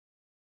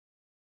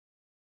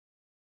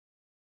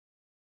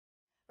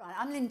Right,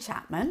 I'm Lynne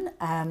Chapman.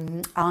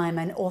 I'm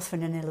an author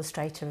and an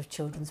illustrator of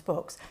children's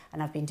books,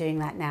 and I've been doing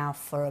that now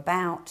for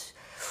I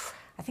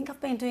think I've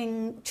been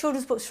doing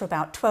children's books for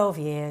about 12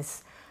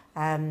 years,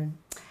 and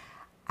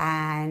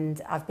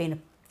I've been a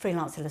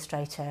freelance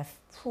illustrator,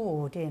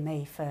 oh dear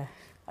me, for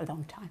a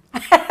long time.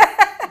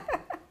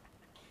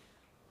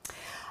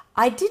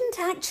 I didn't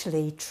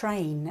actually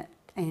train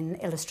in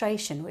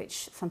illustration,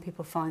 which some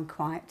people find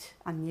quite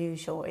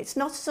unusual. It's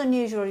not as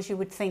unusual as you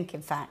would think,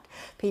 in fact.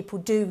 People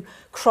do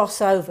cross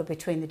over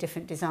between the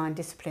different design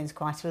disciplines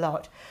quite a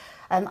lot.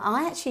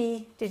 I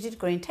actually did a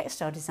degree in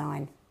textile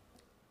design.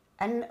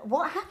 And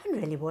what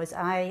happened really was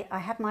I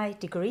had my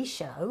degree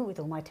show with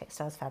all my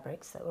textiles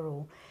fabrics that were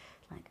all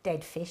like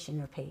dead fish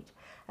in repeat.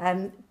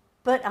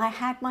 But I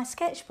had my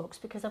sketchbooks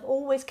because I've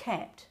always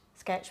kept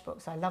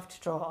sketchbooks. I love to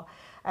draw.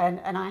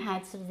 And I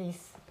had sort of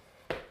these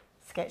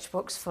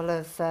sketchbooks full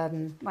of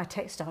my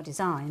textile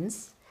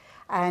designs,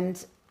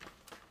 and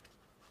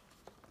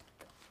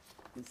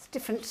it's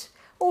different,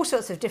 all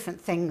sorts of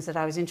different things that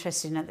I was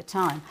interested in at the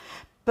time.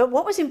 But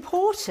what was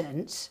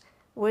important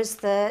was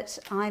that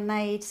I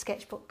made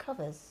sketchbook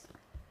covers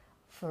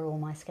for all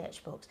my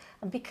sketchbooks.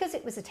 And because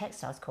it was a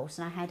textiles course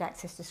and I had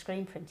access to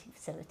screen printing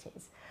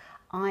facilities,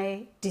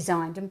 I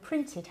designed and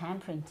printed,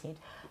 hand printed,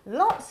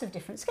 lots of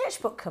different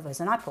sketchbook covers,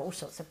 and I put all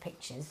sorts of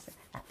pictures.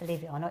 That,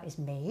 believe it or not, is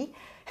me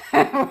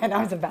when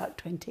I was about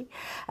 20.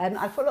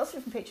 I put lots of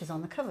different pictures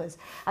on the covers,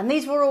 and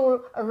these were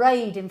all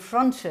arrayed in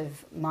front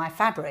of my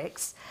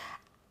fabrics.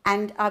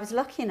 And I was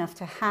lucky enough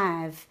to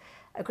have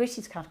a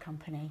greetings card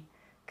company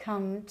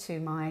come to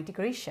my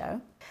degree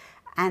show,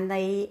 and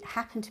they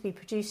happened to be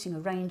producing a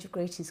range of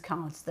greetings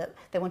cards that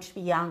they wanted to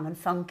be young and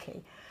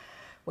funky,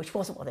 which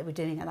wasn't what they were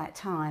doing at that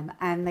time.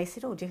 And they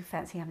said, oh, do you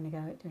fancy having a go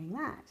at doing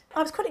that?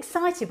 I was quite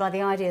excited by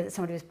the idea that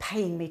somebody was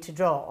paying me to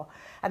draw,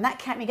 and that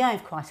kept me going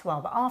for quite a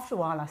while. But after a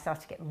while, I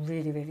started to get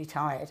really, really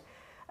tired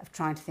of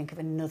trying to think of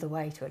another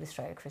way to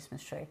illustrate a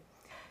Christmas tree.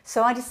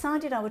 So I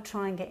decided I would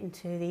try and get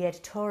into the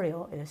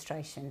editorial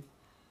illustration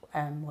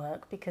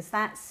work, because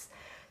that's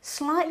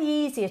slightly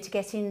easier to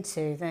get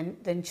into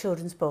than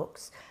children's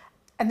books.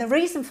 And the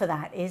reason for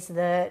that is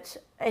that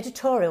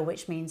editorial,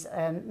 which means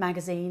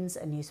magazines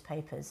and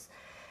newspapers,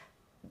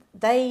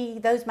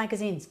 those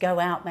magazines go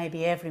out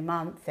maybe every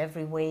month,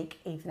 every week,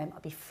 even they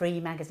might be free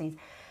magazines.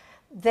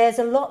 There's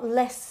a lot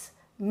less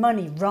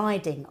money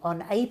riding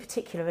on a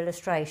particular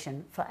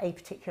illustration for a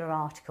particular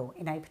article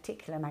in a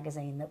particular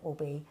magazine that will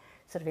be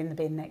sort of in the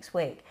bin next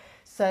week.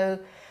 So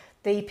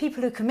the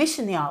people who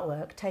commission the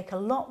artwork take a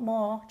lot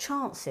more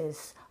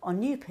chances on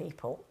new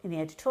people in the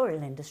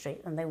editorial industry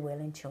than they will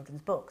in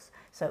children's books.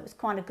 So it was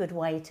quite a good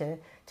way to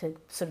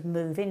sort of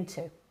move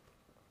into.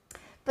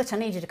 But I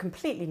needed a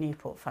completely new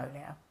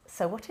portfolio.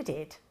 So what I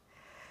did,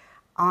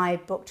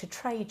 I booked a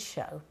trade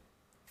show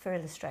for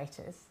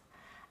illustrators.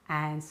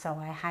 And so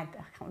I can't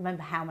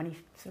remember how many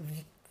sort of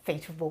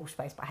feet of wall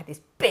space, but I had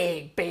this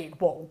big,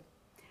 big wall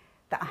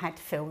that I had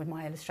to fill with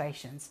my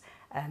illustrations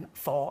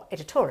for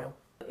editorial.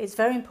 It's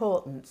very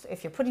important,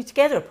 if you're putting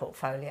together a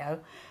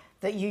portfolio,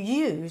 that you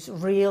use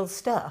real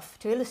stuff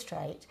to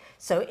illustrate.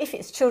 So if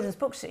it's children's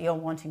books that you're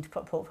wanting to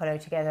put a portfolio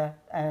together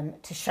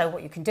to show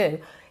what you can do,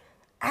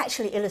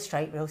 actually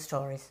illustrate real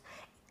stories.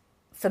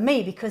 For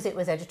me, because it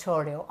was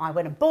editorial, I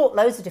went and bought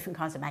loads of different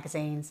kinds of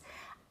magazines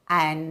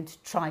and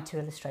tried to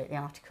illustrate the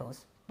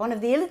articles. One of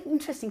the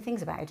interesting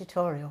things about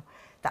editorial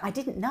that I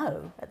didn't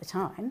know at the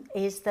time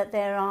is that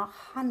there are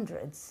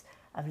hundreds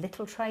of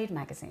little trade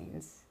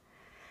magazines,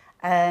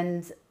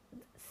 and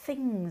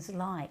things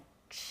like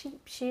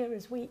Sheep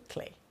Shearers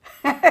Weekly,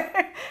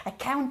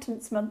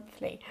 Accountants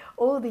Monthly,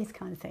 all these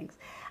kind of things.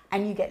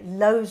 And you get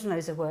loads and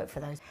loads of work for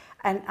those.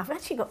 And I've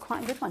actually got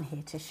quite a good one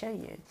here to show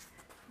you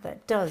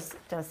that does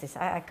this.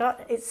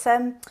 It's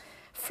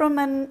from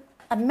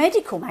a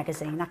medical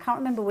magazine, I can't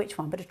remember which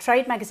one, but a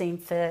trade magazine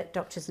for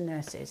doctors and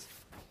nurses.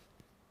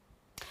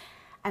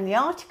 And the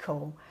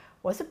article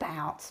was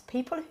about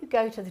people who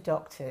go to the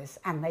doctors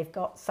and they've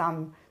got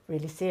some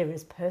really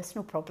serious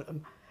personal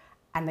problem,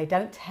 and they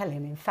don't tell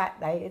him. In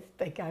fact, they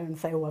go and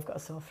say, oh, I've got a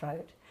sore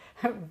throat,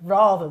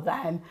 rather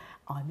than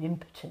I'm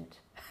impotent.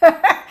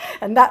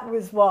 And that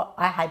was what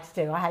I had to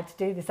do. I had to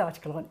do this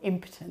article on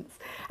impotence.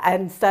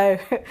 And so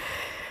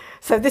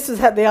this was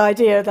the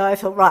idea that I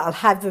thought, right, I'll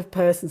have the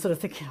person sort of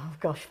thinking, oh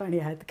gosh, if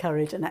only I had the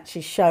courage, and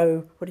actually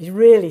show what he's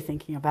really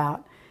thinking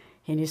about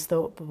in his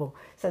thought bubble.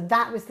 So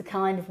that was the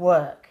kind of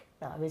work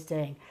that I was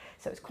doing.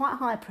 So it was quite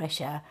high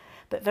pressure,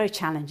 but very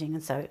challenging,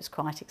 and so it was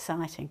quite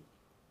exciting.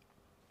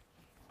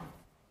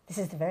 This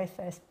is the very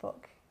first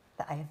book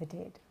that I ever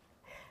did.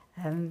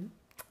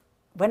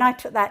 When I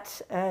took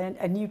that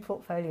a new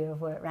portfolio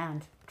of work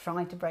round,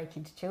 trying to break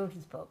into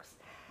children's books,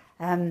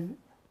 I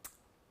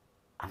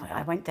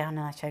went down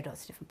and I showed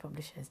lots of different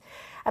publishers,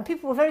 and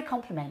people were very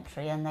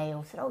complimentary, and they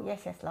all said, oh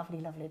yes, yes, lovely,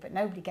 lovely, but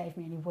nobody gave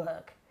me any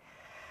work.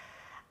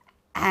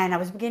 And I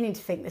was beginning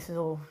to think this was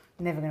all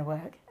never going to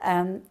work.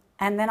 And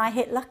then I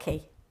hit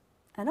lucky,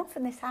 and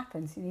often this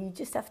happens. You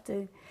just have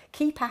to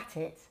keep at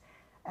it,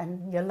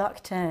 and your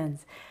luck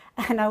turns.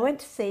 and I went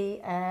to see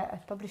a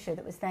publisher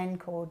that was then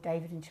called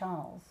David and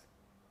Charles.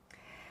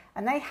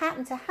 And they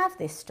happened to have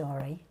this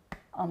story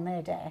on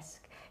their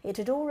desk. It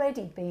had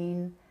already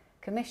been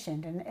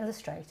commissioned and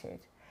illustrated,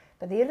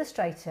 but the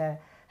illustrator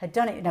had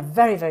done it in a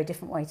very, very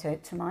different way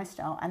to my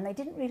style, and they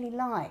didn't really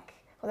like,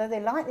 although they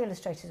liked the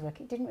illustrator's work,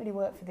 it didn't really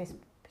work for this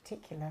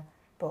particular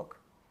book.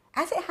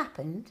 As it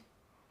happened,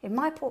 in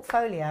my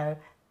portfolio,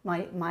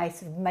 my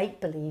sort of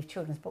make-believe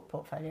children's book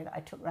portfolio that I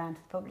took round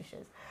to the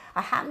publishers,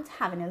 I happened to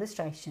have an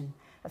illustration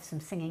of some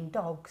singing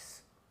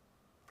dogs.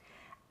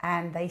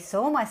 And they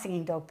saw my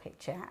singing dog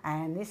picture,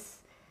 and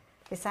this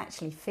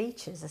actually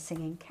features a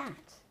singing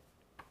cat.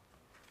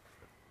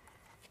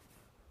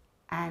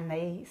 And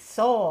they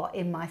saw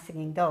in my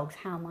singing dogs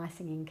how my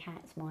singing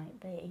cats might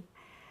be,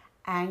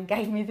 and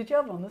gave me the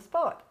job on the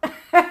spot.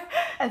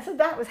 And so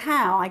that was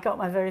how I got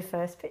my very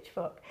first pitch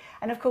book.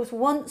 And of course,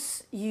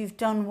 once you've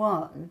done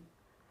one,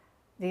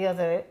 the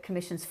other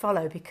commissions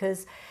follow,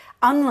 because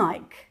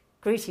unlike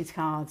greetings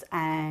cards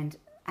and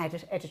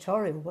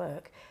editorial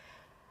work,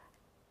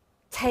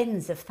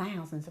 tens of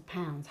thousands of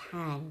pounds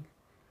hang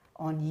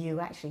on you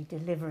actually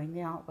delivering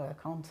the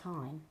artwork on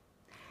time.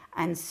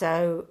 And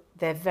so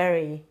they're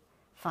very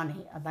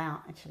funny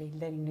about actually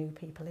letting new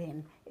people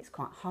in. It's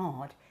quite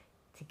hard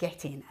to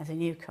get in as a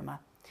newcomer.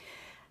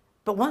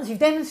 But once you've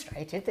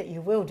demonstrated that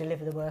you will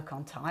deliver the work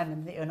on time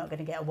and that you're not going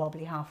to get a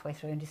wobbly halfway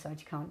through and decide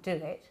you can't do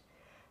it,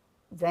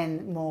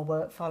 then more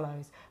work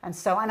follows. And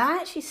I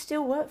actually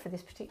still work for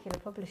this particular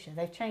publisher.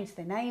 They've changed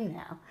their name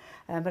now,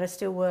 but I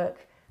still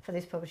work for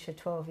this publisher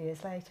 12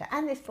 years later.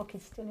 And this book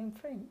is still in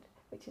print,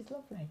 which is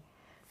lovely.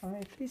 I'm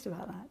very pleased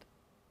about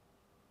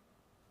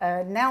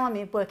that. Now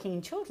I'm working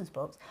in children's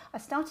books, I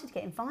started to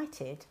get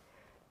invited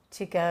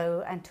to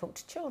go and talk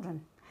to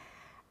children.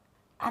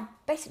 And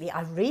basically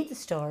I read the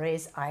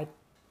stories, I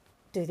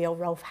do the old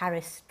Rolf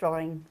Harris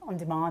drawing on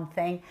demand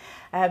thing,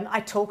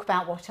 I talk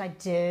about what I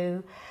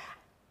do.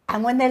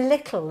 And when they're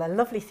little, a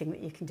lovely thing that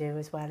you can do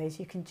as well is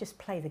you can just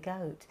play the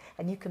goat,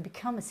 and you can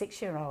become a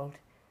 6-year-old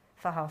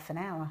for half an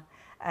hour.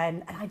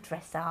 And I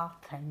dress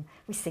up and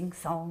we sing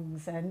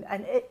songs, and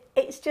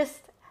it's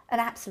just an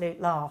absolute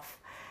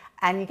laugh.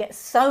 And you get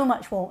so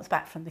much warmth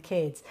back from the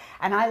kids,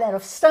 and I let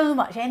off so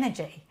much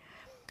energy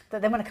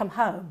that then when I come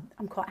home,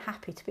 I'm quite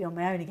happy to be on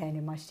my own again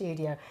in my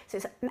studio. So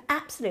it's an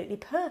absolutely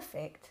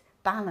perfect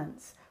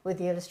balance with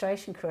the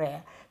illustration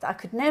career that I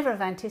could never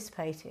have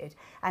anticipated,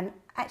 and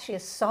actually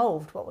has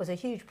solved what was a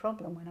huge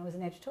problem when I was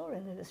an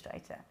editorial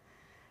illustrator,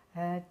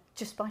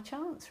 just by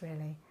chance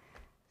really.